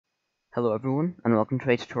Hello everyone, and welcome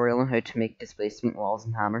to a tutorial on how to make displacement walls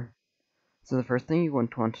in Hammer. So the first thing you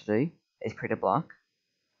want to do is create a block,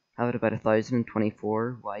 have it about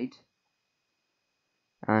 1024 wide,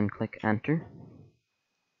 and click enter.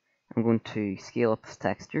 I'm going to scale up this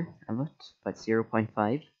texture of it, about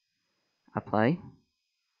 0.5, apply.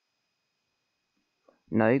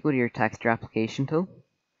 Now go to your texture application tool,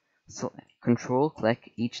 so control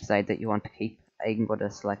click each side that you want to keep. I'm going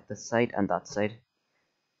to select this side and that side.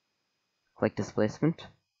 Click displacement,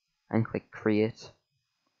 and click create.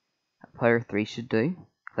 Applier 3 should do.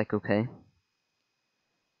 Click OK.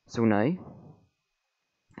 So now,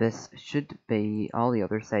 this should be, all the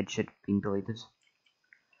other sides should have been deleted.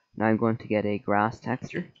 Now I'm going to get a grass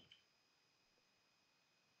texture.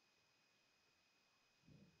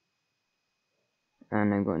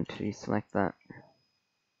 And I'm going to select that.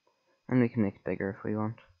 And we can make it bigger if we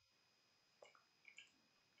want.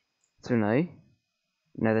 So now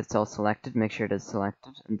that it's all selected, make sure it is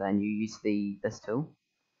selected, and then you use this tool,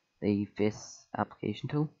 the face application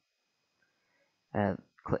tool.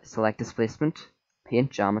 Select displacement,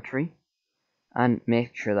 paint geometry, and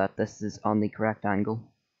make sure that this is on the correct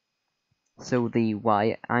angle. So the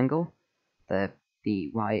Y angle, the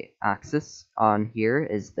Y axis on here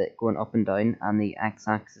is going up and down, and the X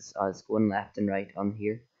axis is going left and right on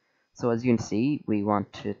here. So as you can see, we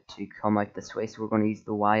want it to come out this way, so we're going to use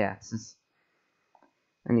the Y axis.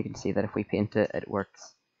 And you can see that if we paint it, it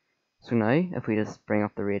works. So now, if we just bring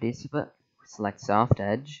up the radius a bit, select soft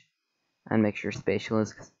edge, and make sure spatial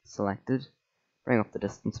is selected, bring up the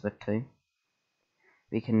distance a bit too.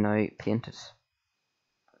 We can now paint it.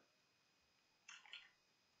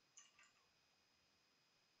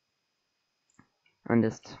 And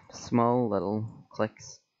just small little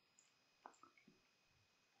clicks.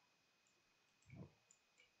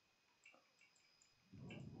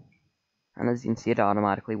 And as you can see, it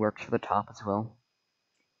automatically works for the top as well.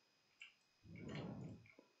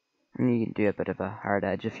 And you can do a bit of a hard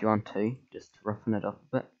edge if you want to, just roughen it up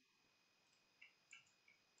a bit.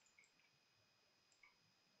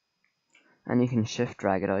 And you can shift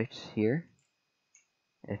drag it out here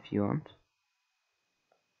if you want.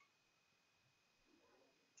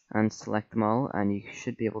 And select them all, and you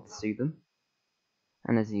should be able to see them.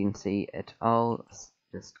 And as you can see, it all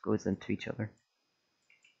just goes into each other.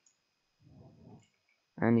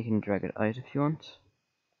 And you can drag it out if you want.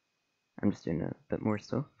 I'm just doing a bit more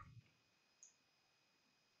stuff.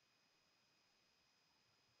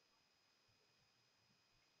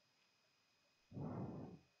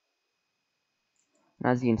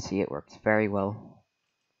 And as you can see, it works very well.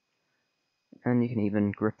 And you can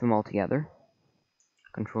even group them all together.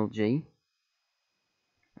 Control G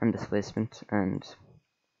and displacement, and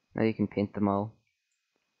now you can paint them all.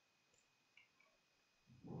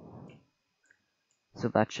 So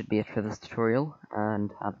that should be it for this tutorial,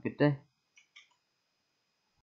 and have a good day.